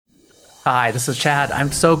Hi, this is Chad.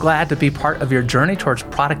 I'm so glad to be part of your journey towards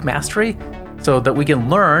product mastery so that we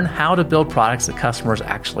can learn how to build products that customers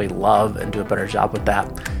actually love and do a better job with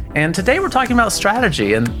that. And today we're talking about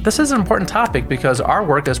strategy. And this is an important topic because our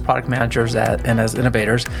work as product managers and as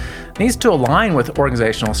innovators needs to align with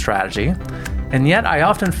organizational strategy. And yet I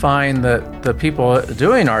often find that the people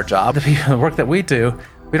doing our job, the work that we do,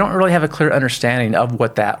 we don't really have a clear understanding of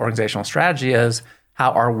what that organizational strategy is,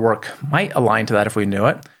 how our work might align to that if we knew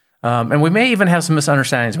it. And we may even have some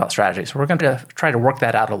misunderstandings about strategy. So we're going to try to work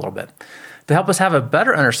that out a little bit to help us have a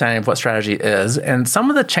better understanding of what strategy is and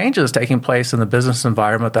some of the changes taking place in the business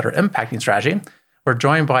environment that are impacting strategy. We're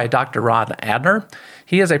joined by Dr. Ron Adner.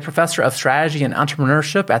 He is a professor of strategy and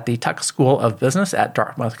entrepreneurship at the Tuck School of Business at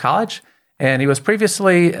Dartmouth College. And he was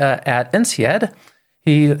previously at INSEAD.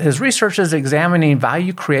 His research is examining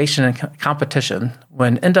value creation and competition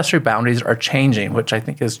when industry boundaries are changing, which I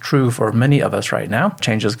think is true for many of us right now.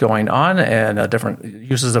 Changes going on and different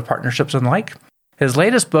uses of partnerships and the like. His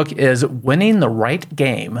latest book is Winning the Right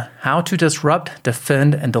Game, How to Disrupt,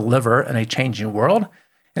 Defend, and Deliver in a Changing World.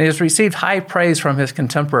 And he has received high praise from his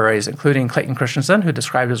contemporaries, including Clayton Christensen, who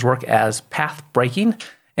described his work as path-breaking,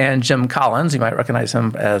 and Jim Collins, you might recognize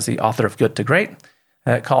him as the author of Good to Great,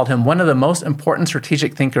 called him one of the most important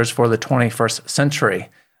strategic thinkers for the 21st century.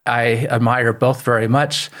 I admire both very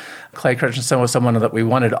much. Clay Christensen was someone that we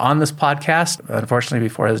wanted on this podcast. Unfortunately,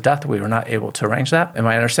 before his death, we were not able to arrange that. And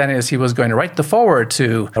my understanding is he was going to write the foreword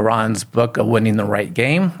to Ron's book, Winning the Right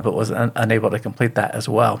Game, but was unable to complete that as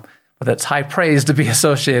well. But it's high praise to be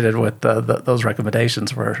associated with those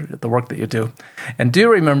recommendations for the work that you do. And do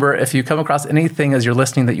remember, if you come across anything as you're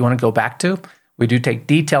listening that you want to go back to, we do take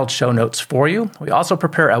detailed show notes for you. We also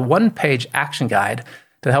prepare a one-page action guide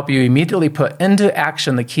to help you immediately put into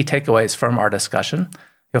action the key takeaways from our discussion.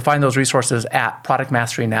 You'll find those resources at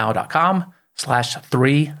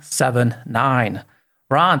productmasterynow.com/379.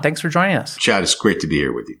 Ron, thanks for joining us. Chad, it's great to be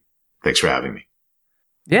here with you. Thanks for having me.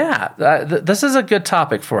 Yeah, this is a good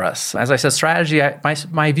topic for us. As I said, strategy,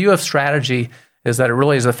 my view of strategy is that it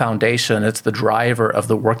really is the foundation. It's the driver of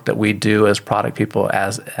the work that we do as product people,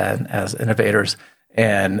 as innovators.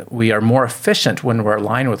 And we are more efficient when we're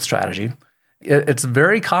aligned with strategy. It's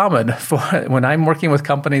very common when I'm working with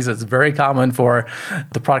companies, it's very common for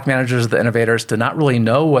the product managers, the innovators to not really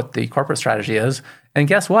know what the corporate strategy is. And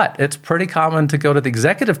guess what? It's pretty common to go to the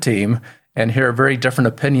executive team and hear very different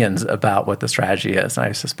opinions about what the strategy is. And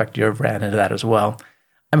I suspect you've ran into that as well.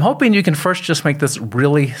 I'm hoping you can first just make this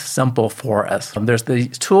really simple for us. There's the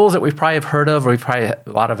tools that we probably have heard of, or a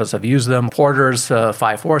lot of us have used them. Porter's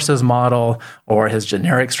 5 forces model, or his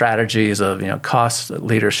generic strategies of cost,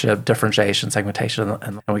 leadership, differentiation, segmentation,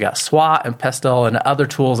 and we got SWOT and PESTEL and other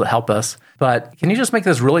tools that help us. But can you just make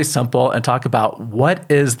this really simple and talk about what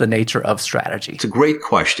is the nature of strategy? It's a great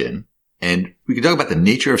question, and we can talk about the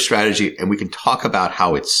nature of strategy, and we can talk about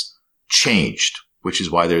how it's changed, which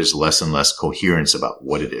is why there's less and less coherence about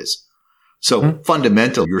what it is. So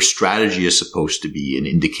fundamental, your strategy is supposed to be an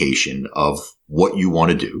indication of what you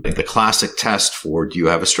want to do. The classic test for do you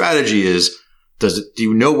have a strategy is, do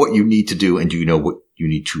you know what you need to do and do you know what you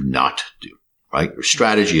need to not do, right? Your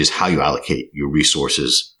strategy is how you allocate your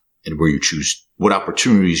resources and where you choose, what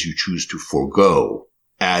opportunities you choose to forego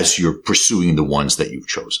as you're pursuing the ones that you've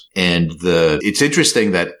chosen. And it's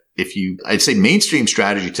interesting that I'd say mainstream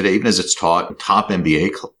strategy today, even as it's taught in top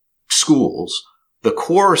MBA schools, the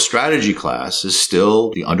core strategy class is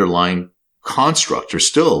still the underlying construct, or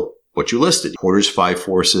still what you listed. Porter's 5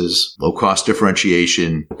 forces, low cost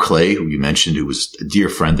differentiation. Clay, who you mentioned, who was a dear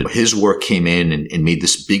friend, his work came in and made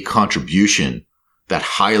this big contribution that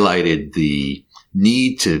highlighted the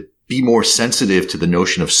need to be more sensitive to the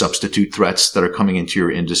notion of substitute threats that are coming into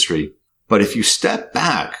your industry. But if you step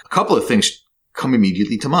back, a couple of things come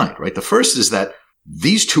immediately to mind, right? The first is that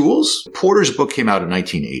these tools, Porter's book came out in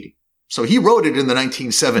 1980. So he wrote it in the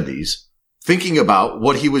 1970s, thinking about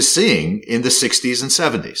what he was seeing in the 60s and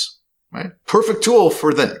 70s, right? Perfect tool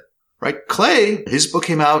for then, right? Clay, his book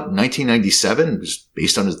came out in 1997. It was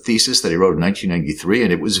based on a thesis that he wrote in 1993,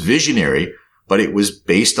 and it was visionary, but it was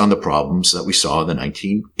based on the problems that we saw in the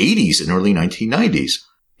 1980s and early 1990s.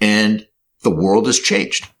 And the world has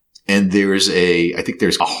changed. And I think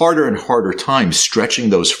there's a harder and harder time stretching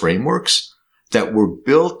those frameworks that were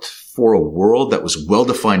built for a world that was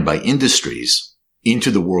well-defined by industries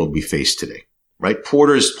into the world we face today, right?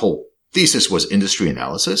 Porter's whole thesis was industry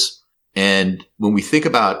analysis. And when we think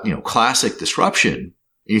about, classic disruption,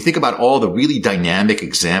 you think about all the really dynamic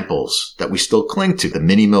examples that we still cling to, the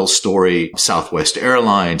Mini Mill story, Southwest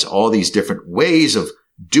Airlines, all these different ways of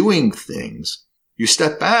doing things. You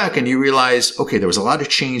step back and you realize, okay, there was a lot of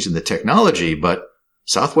change in the technology, but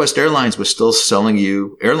Southwest Airlines was still selling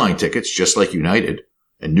you airline tickets just like United,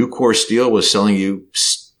 and Nucor Steel was selling you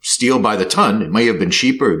steel by the ton. It may have been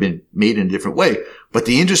cheaper, it been made in a different way, but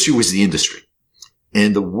the industry was the industry.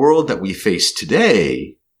 And the world that we face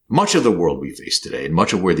today, much of the world we face today, and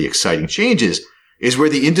much of where the exciting change is where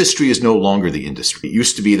the industry is no longer the industry. It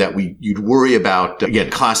used to be that you'd worry about, again,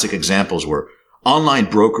 classic examples were online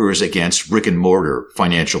brokers against brick and mortar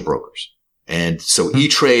financial brokers. And so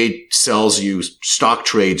E-Trade sells you stock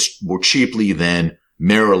trades more cheaply than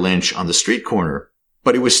Merrill Lynch on the street corner,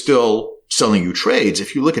 but it was still selling you trades.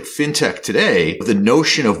 If you look at fintech today, the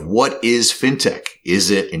notion of what is fintech? Is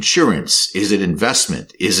it insurance? Is it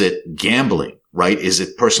investment? Is it gambling, right? Is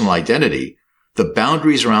it personal identity? The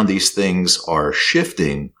boundaries around these things are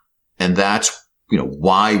shifting. And that's,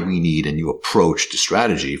 why we need a new approach to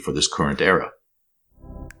strategy for this current era.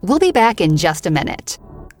 We'll be back in just a minute.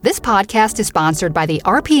 This podcast is sponsored by the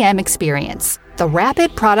RPM Experience, the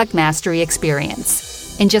Rapid Product Mastery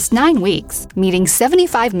Experience. In just 9 weeks, meeting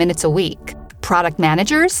 75 minutes a week, product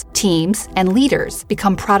managers, teams, and leaders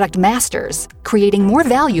become product masters, creating more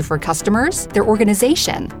value for customers, their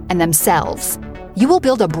organization, and themselves. You will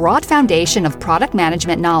build a broad foundation of product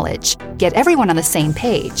management knowledge, get everyone on the same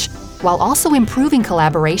page, while also improving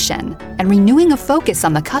collaboration and renewing a focus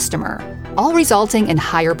on the customer, all resulting in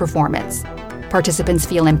higher performance. Participants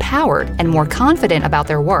feel empowered and more confident about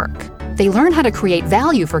their work. They learn how to create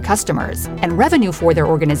value for customers and revenue for their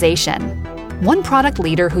organization. One product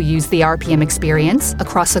leader who used the RPM Experience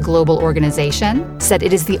across a global organization said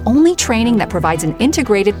it is the only training that provides an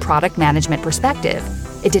integrated product management perspective.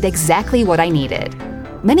 It did exactly what I needed.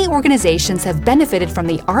 Many organizations have benefited from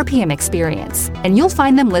the RPM Experience, and you'll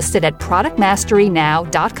find them listed at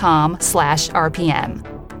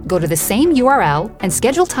productmasterynow.com/RPM. Go to the same URL and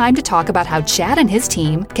schedule time to talk about how Chad and his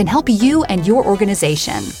team can help you and your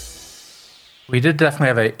organization. We did definitely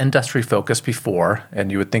have an industry focus before,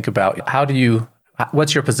 and you would think about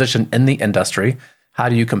what's your position in the industry? How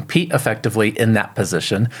do you compete effectively in that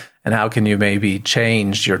position? And how can you maybe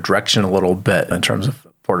change your direction a little bit in terms of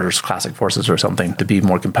Porter's Classic Forces or something to be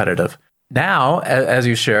more competitive? Now, as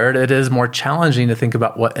you shared, it is more challenging to think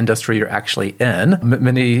about what industry you're actually in.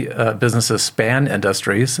 Many businesses span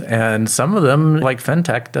industries, and some of them, like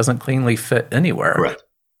fintech, doesn't cleanly fit anywhere. Correct.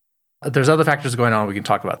 There's other factors going on we can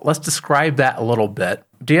talk about. Let's describe that a little bit.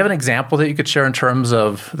 Do you have an example that you could share in terms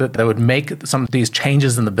of that would make some of these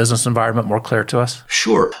changes in the business environment more clear to us?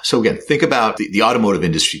 Sure. So again, think about the automotive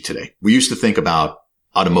industry today. We used to think about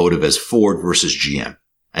automotive as Ford versus GM.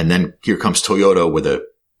 And then here comes Toyota with a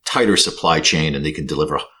tighter supply chain, and they can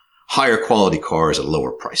deliver higher quality cars at a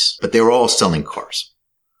lower price. But they were all selling cars.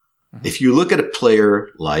 Mm-hmm. If you look at a player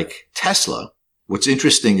like Tesla, what's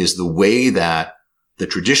interesting is the way that the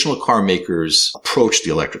traditional car makers approached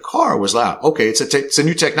the electric car was that, okay, it's a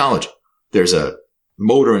new technology. There's a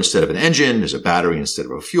motor instead of an engine. There's a battery instead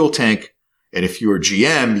of a fuel tank. And if you were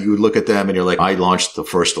GM, you would look at them and you're like, I launched the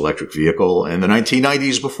first electric vehicle in the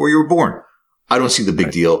 1990s before you were born. I don't see the big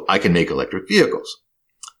deal. I can make electric vehicles.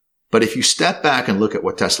 But if you step back and look at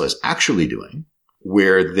what Tesla is actually doing,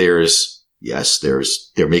 where they're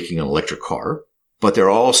making an electric car, but they're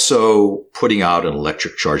also putting out an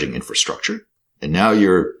electric charging infrastructure. And now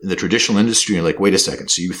you're in the traditional industry and you're like, wait a second.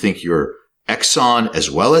 So you think you're Exxon as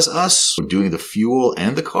well as us doing the fuel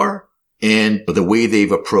and the car? And the way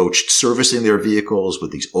they've approached servicing their vehicles with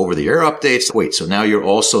these over-the-air updates. Wait, so now you're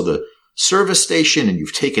also the service station and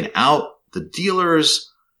you've taken out the dealers,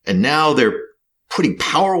 and now they're putting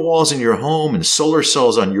power walls in your home and solar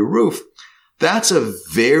cells on your roof. That's a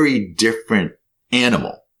very different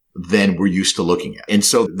animal than we're used to looking at. And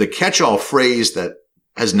so the catch-all phrase that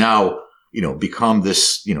has now, become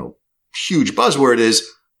this, huge buzzword is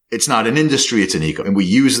it's not an industry, it's an eco. And we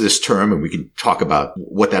use this term and we can talk about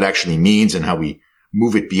what that actually means and how we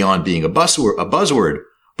move it beyond being a buzzword.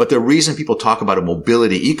 But the reason people talk about a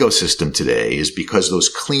mobility ecosystem today is because those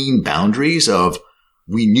clean boundaries of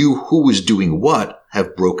we knew who was doing what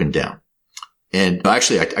have broken down. And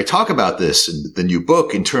actually, I talk about this in the new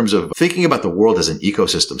book in terms of thinking about the world as an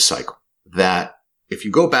ecosystem cycle, that if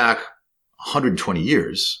you go back 120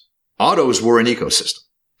 years, autos were an ecosystem.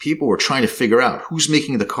 People were trying to figure out who's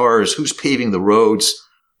making the cars, who's paving the roads,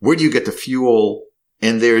 where do you get the fuel?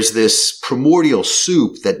 And there's this primordial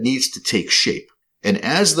soup that needs to take shape. And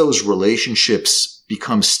as those relationships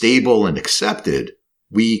become stable and accepted,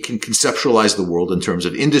 we can conceptualize the world in terms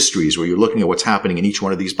of industries where you're looking at what's happening in each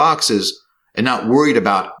one of these boxes and not worried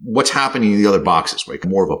about what's happening in the other boxes, right?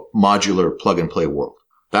 More of a modular plug and play world.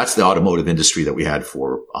 That's the automotive industry that we had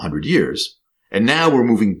for 100 years. And now we're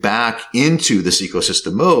moving back into this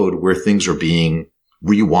ecosystem mode where things are being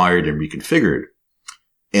rewired and reconfigured.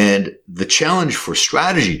 And the challenge for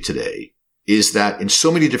strategy today is that in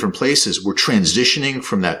so many different places, we're transitioning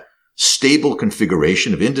from that stable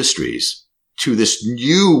configuration of industries to this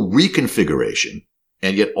new reconfiguration.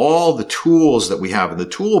 And yet all the tools that we have in the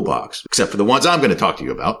toolbox, except for the ones I'm going to talk to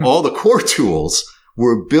you about, all the core tools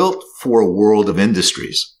were built for a world of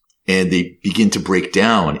industries, and they begin to break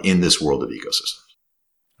down in this world of ecosystems.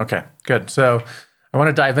 Okay, good. So I want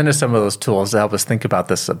to dive into some of those tools to help us think about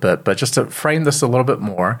this a bit, but just to frame this a little bit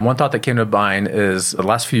more, one thought that came to mind is the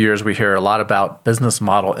last few years we hear a lot about business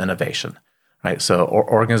model innovation, right? So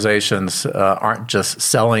organizations aren't just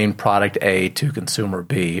selling product A to consumer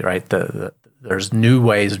B, right? There's new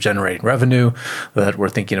ways of generating revenue that we're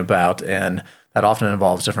thinking about, and that often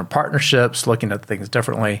involves different partnerships, looking at things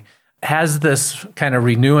differently. Has this kind of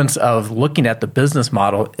renewance of looking at the business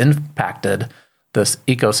model impacted this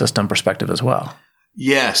ecosystem perspective as well?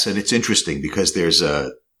 Yes, and it's interesting because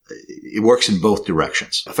it works in both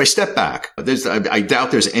directions. If I step back, I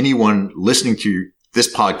doubt there's anyone listening to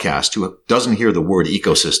this podcast who doesn't hear the word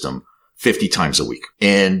ecosystem 50 times a week.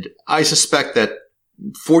 And I suspect that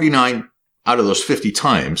 49 out of those 50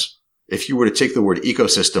 times, if you were to take the word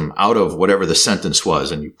ecosystem out of whatever the sentence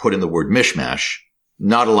was and you put in the word mishmash,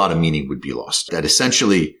 not a lot of meaning would be lost. That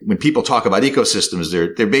essentially, when people talk about ecosystems,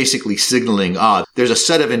 they're basically signaling, there's a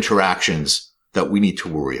set of interactions that we need to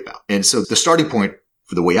worry about. And so the starting point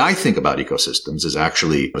for the way I think about ecosystems is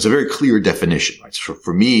a very clear definition. Right? So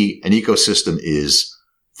for me, an ecosystem is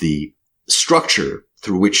the structure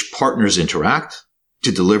through which partners interact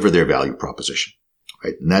to deliver their value proposition.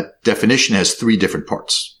 Right? And that definition has three different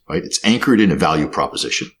parts, right? It's anchored in a value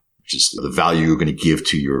proposition, which is the value you're going to give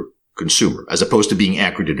to your consumer, as opposed to being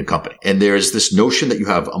anchored in a company. And there's this notion that you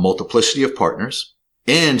have a multiplicity of partners,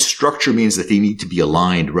 and structure means that they need to be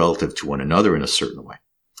aligned relative to one another in a certain way.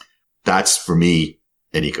 That's, for me,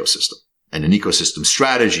 an ecosystem. And an ecosystem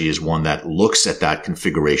strategy is one that looks at that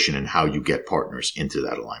configuration and how you get partners into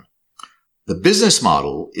that alignment. The business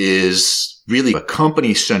model is really a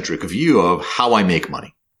company-centric view of how I make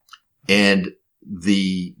money. And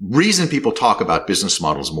the reason people talk about business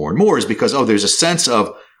models more and more is because, there's a sense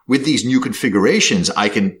of, with these new configurations, I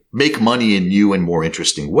can make money in new and more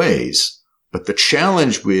interesting ways. But the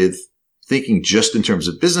challenge with thinking just in terms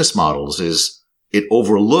of business models is it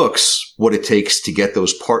overlooks what it takes to get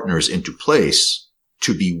those partners into place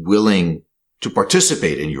to be willing to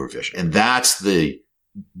participate in your vision. And that's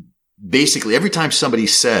basically every time somebody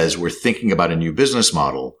says we're thinking about a new business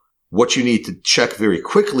model, what you need to check very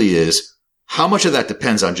quickly is how much of that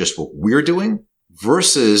depends on just what we're doing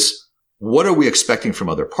versus what are we expecting from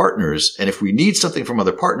other partners? And if we need something from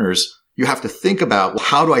other partners, you have to think about,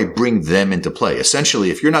 how do I bring them into play?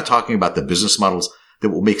 Essentially, if you're not talking about the business models that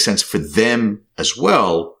will make sense for them as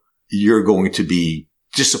well, you're going to be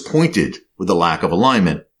disappointed with the lack of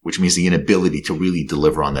alignment, which means the inability to really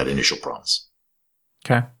deliver on that initial promise.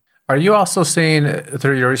 Okay. Are you also seeing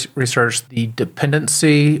through your research the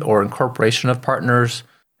dependency or incorporation of partners?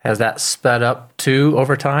 Has that sped up too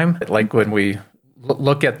over time? Like when we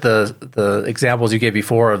look at the examples you gave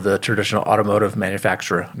before of the traditional automotive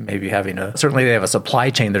manufacturer, maybe certainly they have a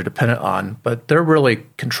supply chain they're dependent on, but they're really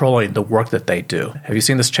controlling the work that they do. Have you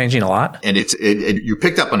seen this changing a lot? And you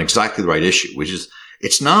picked up on exactly the right issue, which is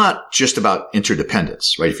it's not just about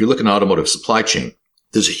interdependence, right? If you look at an automotive supply chain,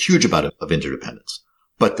 there's a huge amount of interdependence,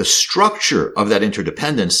 but the structure of that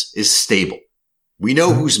interdependence is stable. We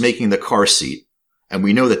know who's making the car seat, and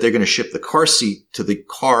we know that they're going to ship the car seat to the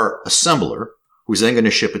car assembler, who's then going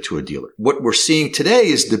to ship it to a dealer. What we're seeing today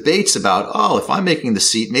is debates about, if I'm making the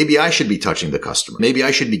seat, maybe I should be touching the customer. Maybe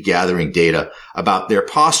I should be gathering data about their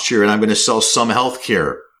posture, and I'm going to sell some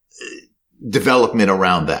healthcare development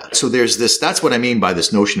around that. So that's what I mean by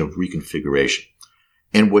this notion of reconfiguration.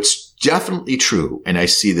 And what's definitely true, and I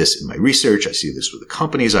see this in my research, I see this with the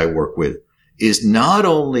companies I work with, is not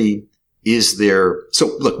only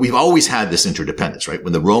so look, we've always had this interdependence, right?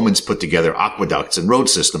 When the Romans put together aqueducts and road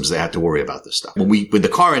systems, they had to worry about this stuff. When the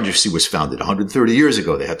car industry was founded 130 years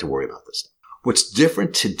ago, they had to worry about this stuff. What's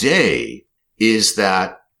different today is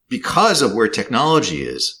that because of where technology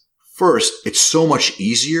is, first, it's so much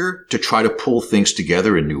easier to try to pull things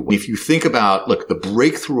together in new ways. If you think about, the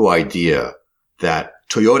breakthrough idea that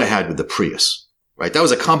Toyota had with the Prius, right? That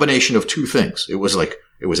was a combination of two things. It was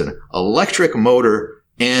an electric motor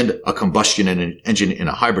and a combustion engine in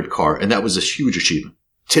a hybrid car. And that was a huge achievement.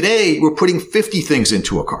 Today, we're putting 50 things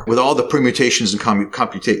into a car with all the permutations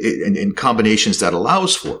and combinations that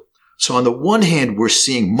allows for. So on the one hand, we're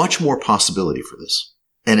seeing much more possibility for this.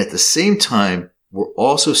 And at the same time, we're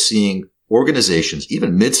also seeing organizations,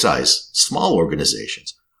 even mid-sized, small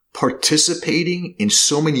organizations, participating in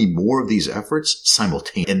so many more of these efforts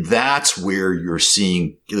simultaneously. And that's where you're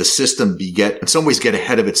seeing the system in some ways get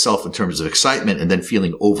ahead of itself in terms of excitement and then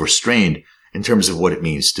feeling overstrained in terms of what it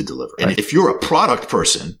means to deliver. Right. And if you're a product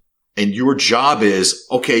person and your job is,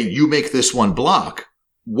 okay, you make this one block,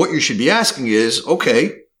 what you should be asking is,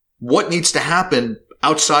 okay, what needs to happen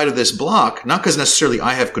outside of this block? Not because necessarily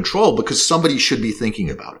I have control, because somebody should be thinking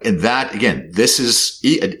about it. And that, again, this is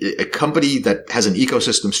a company that has an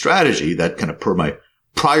ecosystem strategy that kind of, per my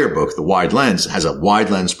prior book, The Wide Lens, has a wide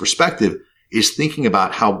lens perspective, is thinking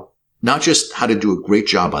about how, not just how to do a great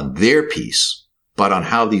job on their piece, but on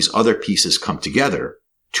how these other pieces come together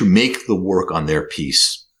to make the work on their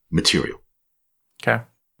piece material. Okay.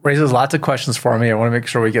 Raises lots of questions for me. I want to make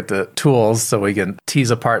sure we get the tools so we can tease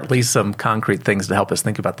apart at least some concrete things to help us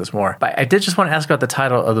think about this more. But I did just want to ask about the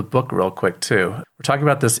title of the book real quick too. We're talking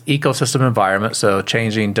about this ecosystem environment, so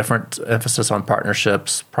changing different emphasis on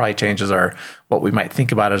partnerships probably changes what we might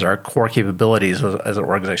think about as our core capabilities as an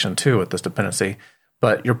organization too with this dependency.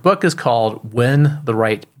 But your book is called Win the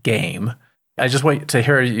Right Game. I just want to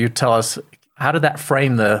hear you tell us, how did that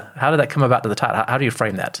come about to the title? How do you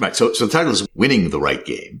frame that? Right. So the title is Winning the Right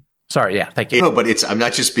Game. Sorry. Yeah. Thank you. No, but I'm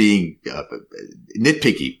not just being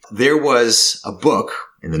nitpicky. There was a book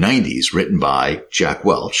in the 90s written by Jack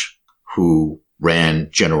Welch, who ran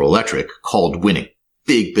General Electric, called Winning.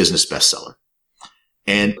 Big business bestseller.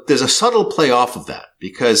 And there's a subtle play off of that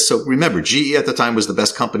because, so remember, GE at the time was the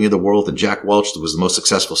best company in the world and Jack Welch was the most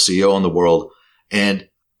successful CEO in the world. And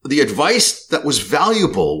the advice that was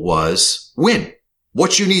valuable was win.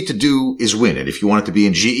 What you need to do is win. And if you wanted to be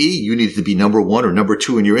in GE, you needed to be number one or number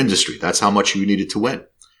two in your industry. That's how much you needed to win.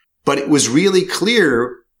 But it was really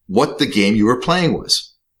clear what the game you were playing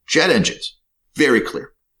was. Jet engines, very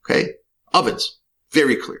clear. Okay. Ovens,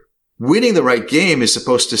 very clear. Winning the right game is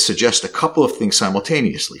supposed to suggest a couple of things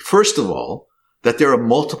simultaneously. First of all, that there are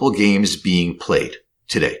multiple games being played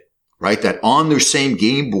today. Right? That on their same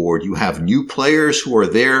game board, you have new players who are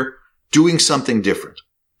there doing something different,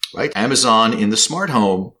 right? Amazon in the smart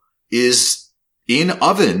home is in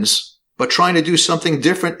ovens, but trying to do something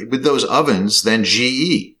different with those ovens than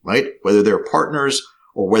GE, right? Whether they're partners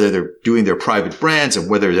or whether they're doing their private brands and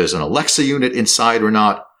whether there's an Alexa unit inside or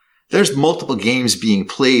not. There's multiple games being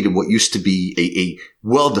played in what used to be a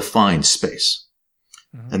well-defined space.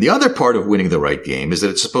 Mm-hmm. And the other part of winning the right game is that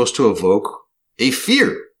it's supposed to evoke a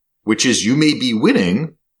fear, which is you may be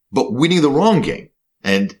winning, but winning the wrong game.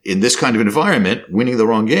 And in this kind of environment, winning the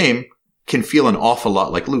wrong game can feel an awful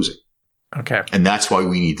lot like losing. Okay. And that's why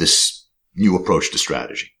we need this new approach to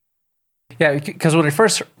strategy. Yeah, because when I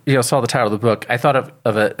first saw the title of the book, I thought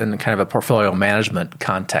of it in kind of a portfolio management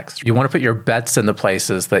context. You want to put your bets in the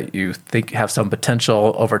places that you think have some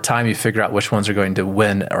potential. Over time, you figure out which ones are going to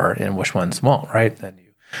win and which ones won't, right? Then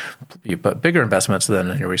you put bigger investments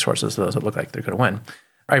than your resources, those that look like they're going to win.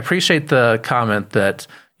 I appreciate the comment that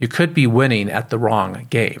you could be winning at the wrong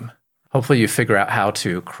game. Hopefully you figure out how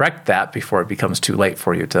to correct that before it becomes too late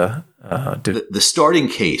for you to do. The starting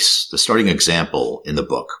case, the starting example in the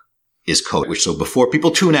book is Kodak. So before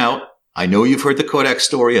people tune out, I know you've heard the Kodak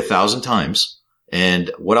story 1,000 times. And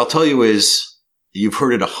what I'll tell you is you've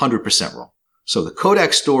heard it 100% wrong. So the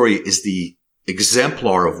Kodak story is the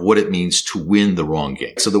exemplar of what it means to win the wrong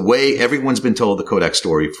game. So the way everyone's been told the Kodak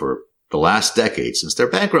story for the last decade since their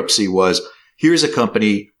bankruptcy was, here's a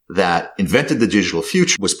company that invented the digital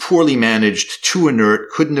future, was poorly managed, too inert,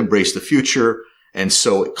 couldn't embrace the future, and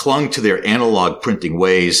so it clung to their analog printing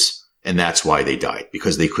ways, and that's why they died,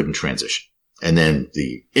 because they couldn't transition. And then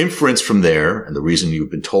the inference from there, and the reason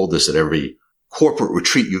you've been told this at every corporate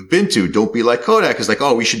retreat you've been to, don't be like Kodak, is like,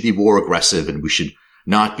 oh, we should be more aggressive and we should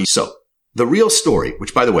not be so. The real story,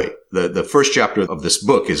 which, by the way, the first chapter of this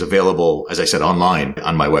book is available, as I said, online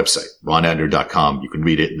on my website, ronedner.com. You can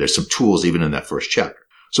read it, and there's some tools even in that first chapter.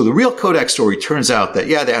 So the real Kodak story turns out that,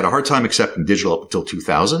 yeah, they had a hard time accepting digital up until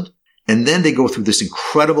 2000, and then they go through this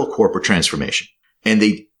incredible corporate transformation, and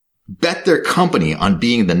they bet their company on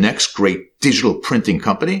being the next great digital printing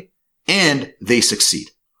company, and they succeed.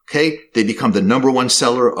 Okay? They become the number one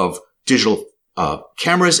seller of digital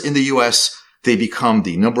cameras in the U.S., they become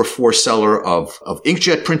the number 4 seller of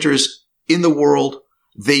inkjet printers in the world.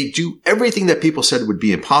 They do everything that people said would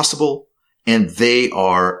be impossible, and they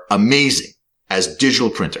are amazing as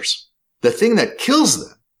digital printers. The thing that kills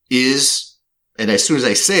them is, and as soon as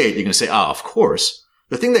I say it, you're going to say, of course.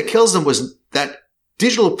 The thing that kills them was that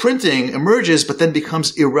digital printing emerges, but then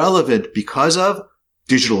becomes irrelevant because of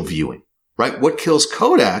digital viewing, right? What kills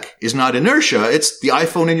Kodak is not inertia. It's the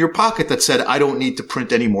iPhone in your pocket that said, I don't need to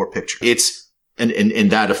print any more pictures.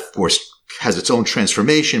 And that, of course, has its own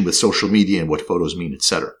transformation with social media and what photos mean,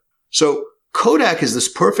 etc. So Kodak is this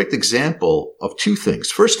perfect example of two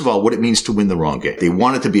things. First of all, what it means to win the wrong game. They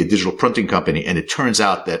wanted to be a digital printing company, and it turns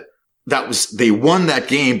out that they won that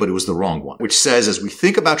game, but it was the wrong one, which says, as we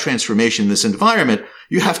think about transformation in this environment,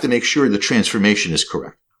 you have to make sure the transformation is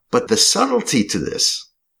correct. But the subtlety to this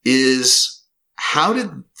is, how did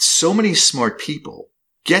so many smart people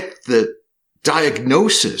get the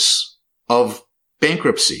diagnosis of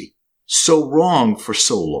bankruptcy so wrong for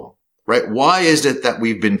so long, right? Why is it that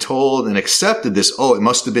we've been told and accepted this? Oh, it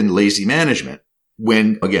must have been lazy management.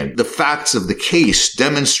 When, again, the facts of the case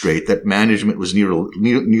demonstrate that management was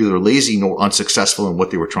neither lazy nor unsuccessful in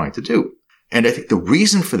what they were trying to do. And I think the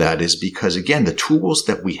reason for that is because, again, the tools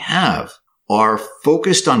that we have are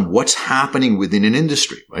focused on what's happening within an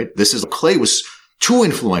industry, right? Clay was too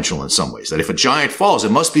influential in some ways, that if a giant falls,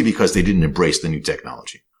 it must be because they didn't embrace the new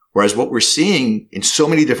technology. Whereas what we're seeing in so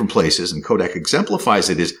many different places, and Kodak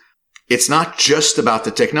exemplifies it, is it's not just about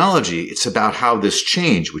the technology. It's about how this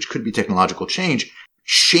change, which could be technological change,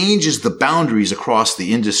 changes the boundaries across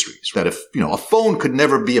the industries. That if, a phone could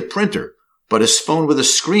never be a printer, but a phone with a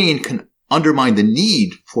screen can undermine the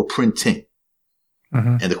need for printing.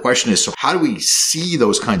 Mm-hmm. And the question is, so how do we see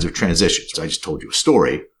those kinds of transitions? I just told you a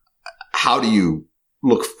story. How do you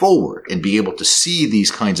look forward and be able to see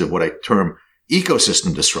these kinds of what I term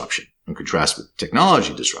ecosystem disruption in contrast with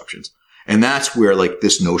technology disruptions? And that's where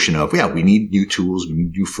this notion of, we need new tools, we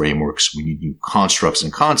need new frameworks, we need new constructs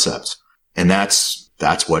and concepts. And that's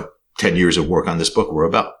what 10 years of work on this book were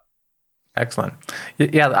about. Excellent.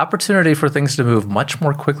 Yeah, the opportunity for things to move much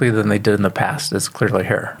more quickly than they did in the past is clearly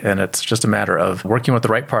here. And it's just a matter of working with the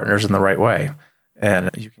right partners in the right way.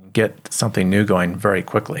 And you can get something new going very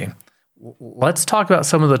quickly. Let's talk about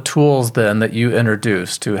some of the tools then that you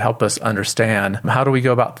introduced to help us understand how do we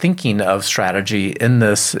go about thinking of strategy in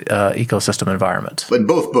this ecosystem environment. In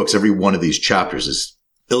both books, every one of these chapters is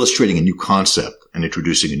illustrating a new concept and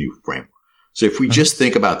introducing a new framework. So if we just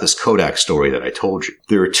think about this Kodak story that I told you,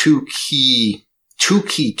 there are two key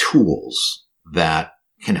tools that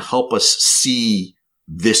can help us see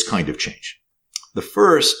this kind of change. The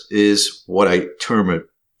first is what I term a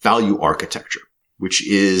value architecture, which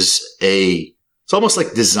is it's almost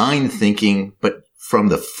like design thinking, but from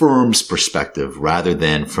the firm's perspective rather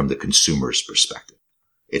than from the consumer's perspective.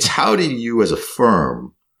 It's how do you as a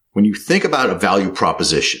firm, when you think about a value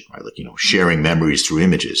proposition, right? Sharing memories through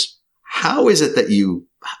images, how is it that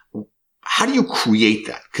how do you create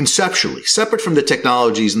that conceptually, separate from the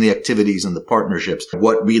technologies and the activities and the partnerships,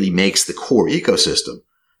 what really makes the core ecosystem?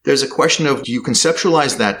 There's a question of, do you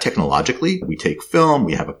conceptualize that technologically? We take film,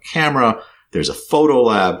 we have a camera, there's a photo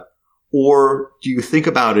lab, or do you think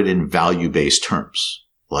about it in value-based terms?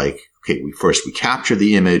 We capture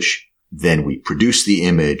the image, then we produce the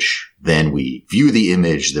image, then we view the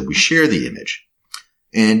image, then we share the image.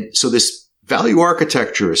 And so this value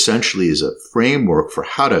architecture essentially is a framework for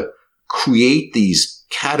how to create these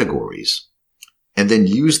categories and then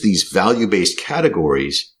use these value-based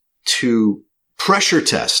categories to pressure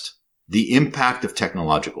test the impact of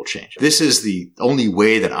technological change. This is the only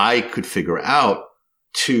way that I could figure out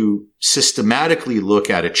to systematically look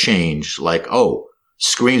at a change like,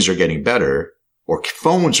 screens are getting better or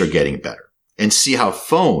phones are getting better, and see how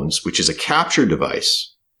phones, which is a capture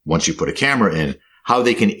device, once you put a camera in, how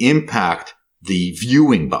they can impact the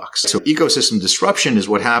viewing box. So ecosystem disruption is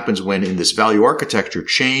what happens when in this value architecture,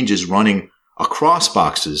 change is running across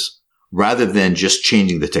boxes rather than just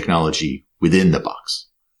changing the technology within the box.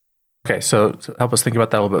 Okay, so help us think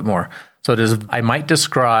about that a little bit more. So I might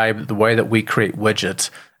describe the way that we create widgets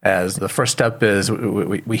as the first step is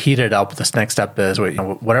we heat it up. The next step is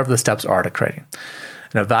whatever the steps are to creating.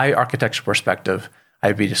 In a value architecture perspective,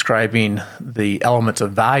 I'd be describing the elements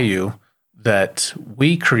of value that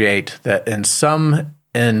we create that in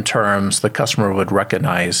terms the customer would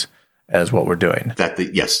recognize as what we're doing.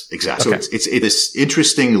 Yes, exactly. Okay. So it's this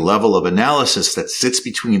interesting level of analysis that sits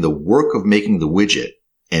between the work of making the widget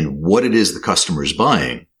and what it is the customer is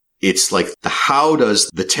buying. It's like how do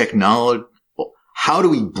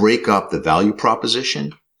we break up the value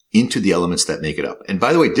proposition into the elements that make it up? And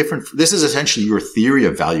by the way, this is essentially your theory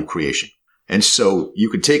of value creation. And so you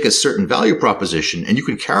could take a certain value proposition and you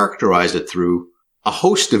can characterize it through a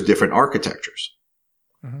host of different architectures.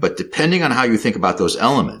 Mm-hmm. But depending on how you think about those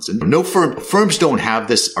elements, and firms don't have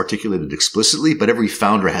this articulated explicitly, but every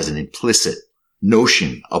founder has an implicit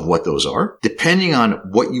notion of what those are. Depending on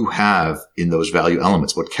what you have in those value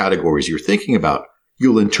elements, what categories you're thinking about,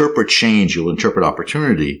 you'll interpret change, you'll interpret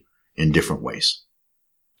opportunity in different ways.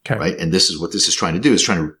 Okay. Right? And this is what this is trying to do, is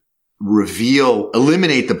trying to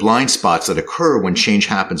eliminate the blind spots that occur when change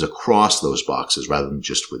happens across those boxes rather than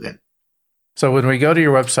just within. So when we go to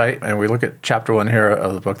your website and we look at chapter 1 here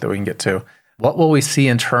of the book that we can get to, what will we see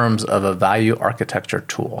in terms of a value architecture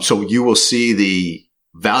tool? So you will see the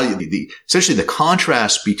value, essentially the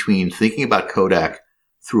contrast between thinking about Kodak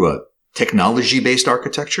through a technology-based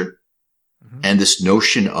architecture and this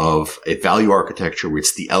notion of a value architecture where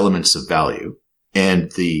it's the elements of value.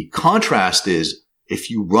 And the contrast is if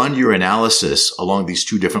you run your analysis along these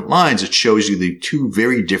two different lines, it shows you the two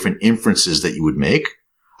very different inferences that you would make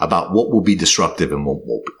about what will be disruptive and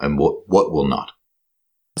what will not.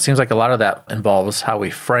 It seems like a lot of that involves how we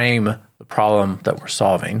frame the problem that we're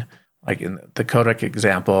solving. Like in the Kodak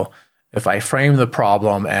example, if I frame the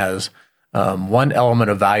problem as one element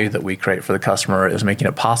of value that we create for the customer is making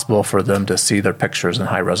it possible for them to see their pictures in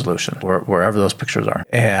high resolution, wherever those pictures are.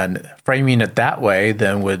 And framing it that way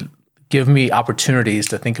then would give me opportunities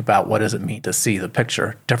to think about what does it mean to see the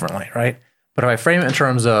picture differently, right? But if I frame it in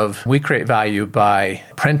terms of we create value by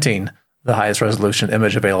printing the highest resolution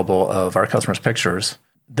image available of our customers' pictures,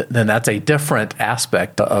 then that's a different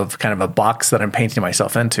aspect of kind of a box that I'm painting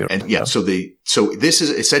myself into. And yeah, so this is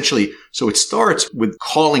essentially, so it starts with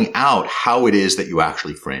calling out how it is that you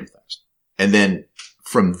actually frame things. And then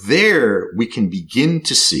from there, we can begin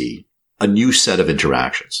to see a new set of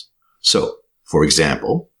interactions. So for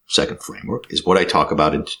example, second framework is what I talk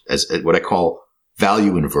about as what I call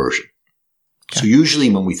value inversion. Okay. So usually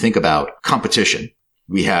when we think about competition,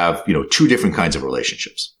 we have, two different kinds of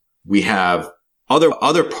relationships. We have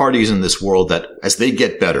other parties in this world that as they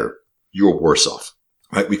get better, you're worse off,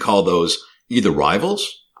 right? We call those either rivals,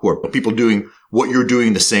 who are people doing what you're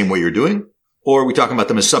doing the same way you're doing, or we talk about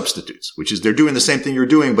them as substitutes, which is they're doing the same thing you're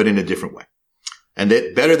doing, but in a different way. And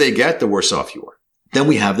the better they get, the worse off you are. Then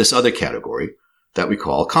we have this other category that we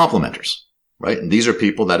call complementers, right? And these are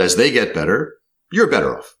people that as they get better, you're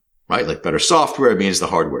better off, right? Like better software means the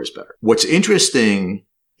hardware is better. What's interesting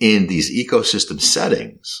in these ecosystem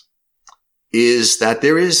settings is that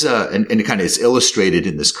there is, and it kind of is illustrated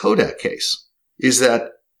in this Kodak case, is that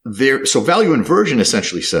so value inversion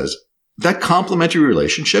essentially says that complementary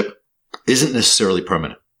relationship isn't necessarily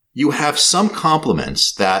permanent. You have some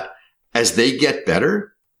complements that as they get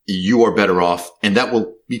better, you are better off, and that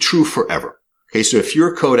will be true forever. Okay, so if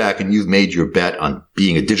you're Kodak and you've made your bet on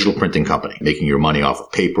being a digital printing company, making your money off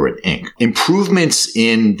of paper and ink, improvements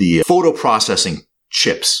in the photo processing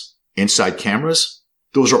chips inside cameras,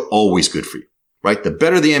 those are always good for you, right? The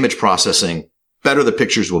better the image processing, better the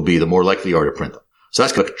pictures will be, the more likely you are to print them. So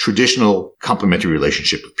that's like a traditional complementary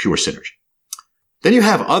relationship of pure synergy. Then you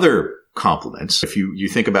have other complements. If you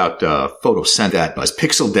think about photosynthesis, that as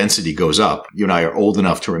pixel density goes up, you and I are old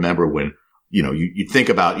enough to remember when you think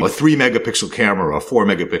about a 3 megapixel camera or a 4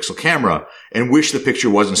 megapixel camera and wish the picture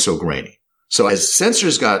wasn't so grainy. So as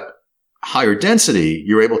sensors got higher density,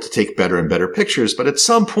 you're able to take better and better pictures. But at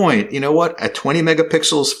some point, at 20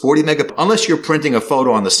 megapixels, 40 megapixels, unless you're printing a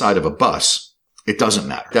photo on the side of a bus, it doesn't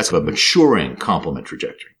matter. That's a maturing complement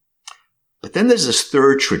trajectory. But then there's this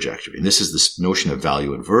third trajectory, and this is this notion of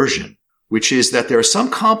value inversion, which is that there are some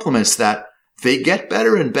complements that they get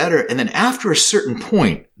better and better. And then after a certain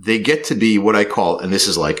point, they get to be what I call, and this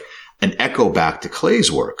is like an echo back to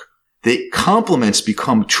Clay's work, the complements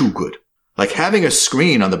become too good. Like having a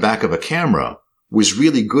screen on the back of a camera was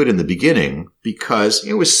really good in the beginning because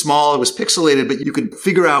it was small, it was pixelated, but you could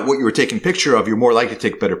figure out what you were taking a picture of. You're more likely to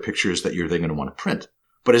take better pictures that you're then going to want to print.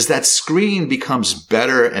 But as that screen becomes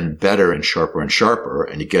better and better and sharper,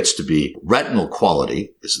 and it gets to be retinal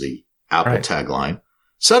quality, is the Apple tagline,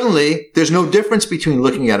 suddenly there's no difference between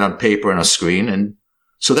looking at it on paper and a screen. And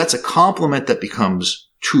so that's a complement that becomes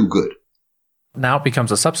too good. Now it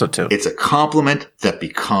becomes a substitute. It's a complement that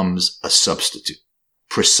becomes a substitute.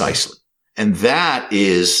 Precisely. And that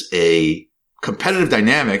is a competitive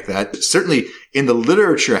dynamic that certainly in the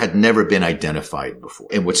literature had never been identified before.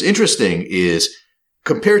 And what's interesting is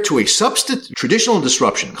compared to a traditional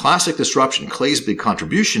disruption, classic disruption, Clay's big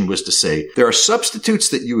contribution was to say there are substitutes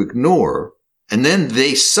that you ignore, and then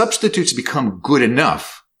substitutes become good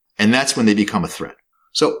enough, and that's when they become a threat.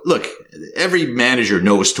 So look, every manager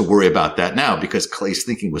knows to worry about that now because Clay's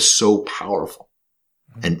thinking was so powerful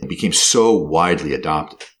and became so widely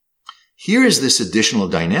adopted. Here is this additional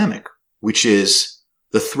dynamic, which is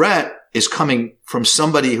the threat is coming from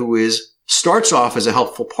somebody who starts off as a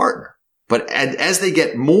helpful partner. But as they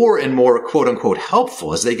get more and more quote unquote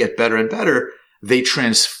helpful, as they get better and better, they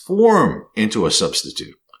transform into a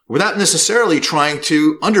substitute without necessarily trying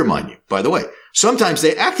to undermine you, by the way. Sometimes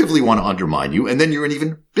they actively want to undermine you, and then you're in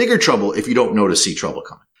even bigger trouble if you don't know to see trouble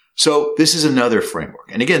coming. So this is another framework.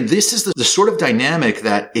 And again, this is the sort of dynamic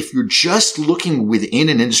that if you're just looking within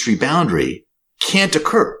an industry boundary, can't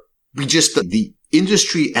occur. The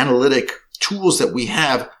industry analytic tools that we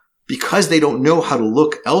have, because they don't know how to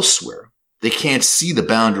look elsewhere, they can't see the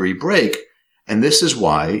boundary break. And this is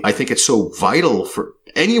why I think it's so vital for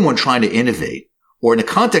anyone trying to innovate, or in a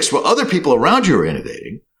context where other people around you are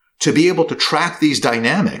innovating, to be able to track these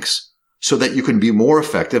dynamics so that you can be more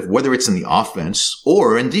effective, whether it's in the offense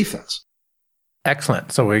or in defense.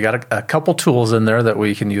 Excellent. So we got a couple tools in there that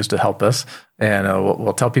we can use to help us. And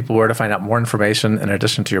we'll tell people where to find out more information in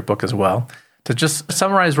addition to your book as well. To just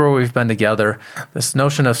summarize where we've been together, this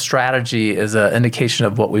notion of strategy is an indication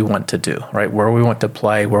of what we want to do, right? Where we want to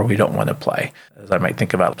play, where we don't want to play. As I might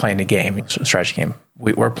think about playing a game, a strategy game,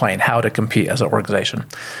 we're playing how to compete as an organization.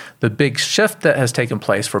 The big shift that has taken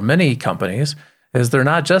place for many companies is they're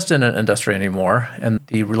not just in an industry anymore, and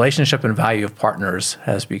the relationship and value of partners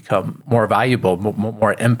has become more valuable,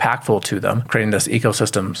 more impactful to them, creating this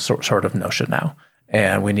ecosystem sort of notion now.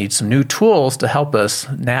 And we need some new tools to help us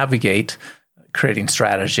navigate creating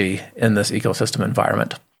strategy in this ecosystem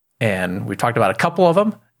environment. And we talked about a couple of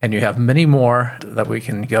them, and you have many more that we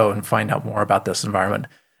can go and find out more about this environment.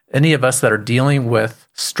 Any of us that are dealing with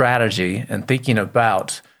strategy and thinking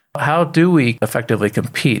about how do we effectively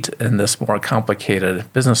compete in this more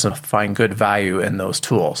complicated business and find good value in those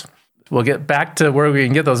tools? We'll get back to where we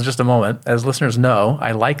can get those in just a moment. As listeners know,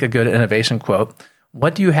 I like a good innovation quote.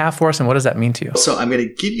 What do you have for us, and what does that mean to you? So I'm going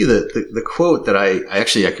to give you the quote that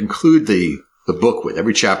I conclude the book with.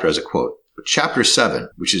 Every chapter has a quote. But chapter 7,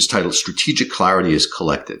 which is titled Strategic Clarity is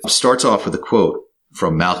Collective, starts off with a quote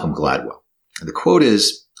from Malcolm Gladwell. And the quote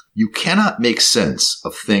is, "You cannot make sense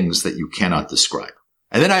of things that you cannot describe."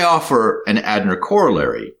 And then I offer an Adner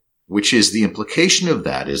corollary, which is the implication of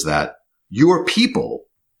that is that your people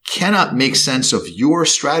cannot make sense of your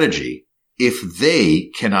strategy if they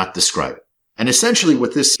cannot describe it. And essentially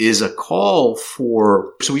what this is a call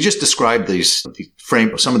for, so we just described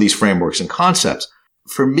some of these frameworks and concepts.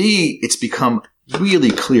 For me, it's become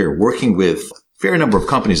really clear working with a fair number of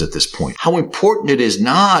companies at this point, how important it is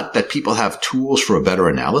not that people have tools for a better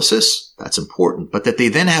analysis. That's important, but that they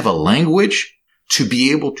then have a language to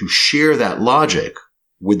be able to share that logic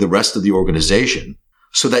with the rest of the organization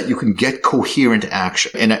so that you can get coherent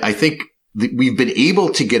action. And I think we've been able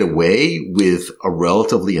to get away with a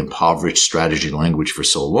relatively impoverished strategy language for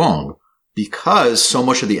so long because so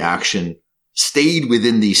much of the action stayed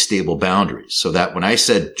within these stable boundaries, so that when I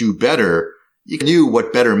said do better, you knew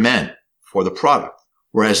what better meant for the product.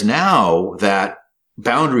 Whereas now that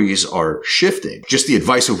boundaries are shifting, just the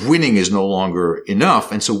advice of winning is no longer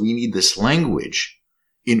enough. And so we need this language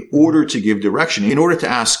in order to give direction, in order to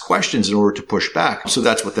ask questions, in order to push back. So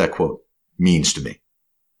that's what that quote means to me.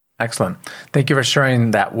 Excellent. Thank you for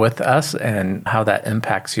sharing that with us and how that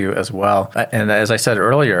impacts you as well. And as I said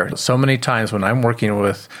earlier, so many times when I'm working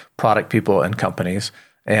with product people and companies,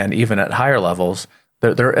 and even at higher levels,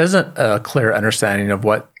 there isn't a clear understanding of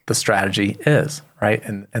what the strategy is, right?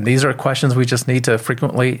 And these are questions we just need to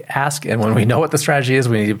frequently ask. And when we know what the strategy is,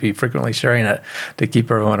 we need to be frequently sharing it to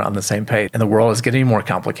keep everyone on the same page. And the world is getting more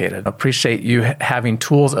complicated. I appreciate you having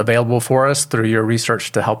tools available for us through your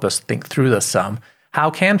research to help us think through this some. How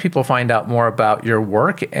can people find out more about your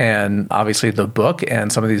work and obviously the book and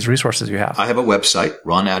some of these resources you have? I have a website,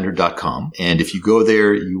 ronadner.com. And if you go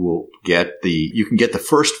there, you can get the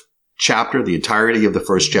first chapter, the entirety of the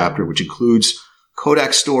first chapter, which includes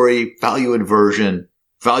Kodak story, value inversion,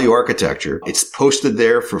 value architecture. It's posted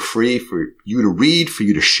there for free for you to read, for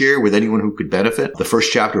you to share with anyone who could benefit. The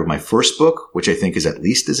first chapter of my first book, which I think is at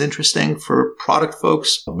least as interesting for product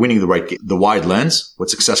folks, Winning the Right Game, The Wide Lens,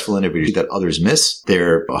 What Successful Innovators that Others Miss.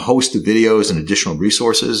 There are a host of videos and additional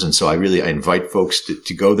resources. And so I invite folks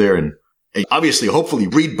to go there and obviously, hopefully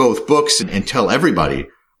read both books and tell everybody.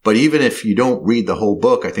 But even if you don't read the whole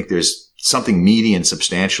book, I think there's something meaty and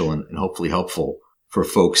substantial and hopefully helpful for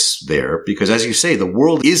folks there, because as you say, the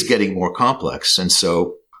world is getting more complex. And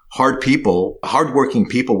so hardworking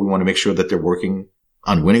people, we want to make sure that they're working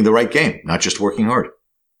on winning the right game, not just working hard.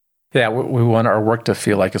 Yeah, we want our work to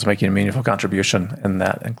feel like it's making a meaningful contribution, and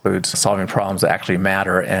that includes solving problems that actually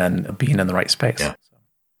matter and being in the right space. Yeah.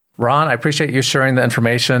 Ron, I appreciate you sharing the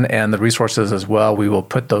information and the resources as well. We will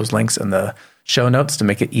put those links in the show notes to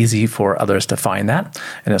make it easy for others to find that.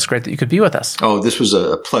 And it's great that you could be with us. Oh, this was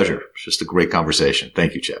a pleasure. It's just a great conversation.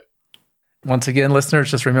 Thank you, Chad. Once again,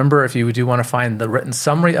 listeners, just remember, if you do want to find the written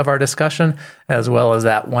summary of our discussion, as well as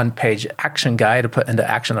that one-page action guide to put into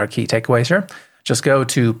action our key takeaways here, just go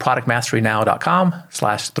to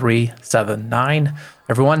productmasterynow.com/379.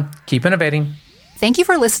 Everyone, keep innovating. Thank you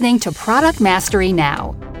for listening to Product Mastery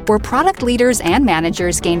Now, where product leaders and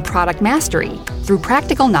managers gain product mastery through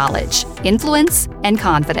practical knowledge, influence, and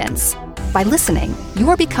confidence. By listening, you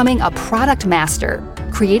are becoming a product master,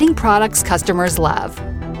 creating products customers love.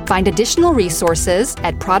 Find additional resources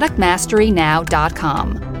at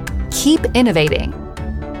productmasterynow.com. Keep innovating.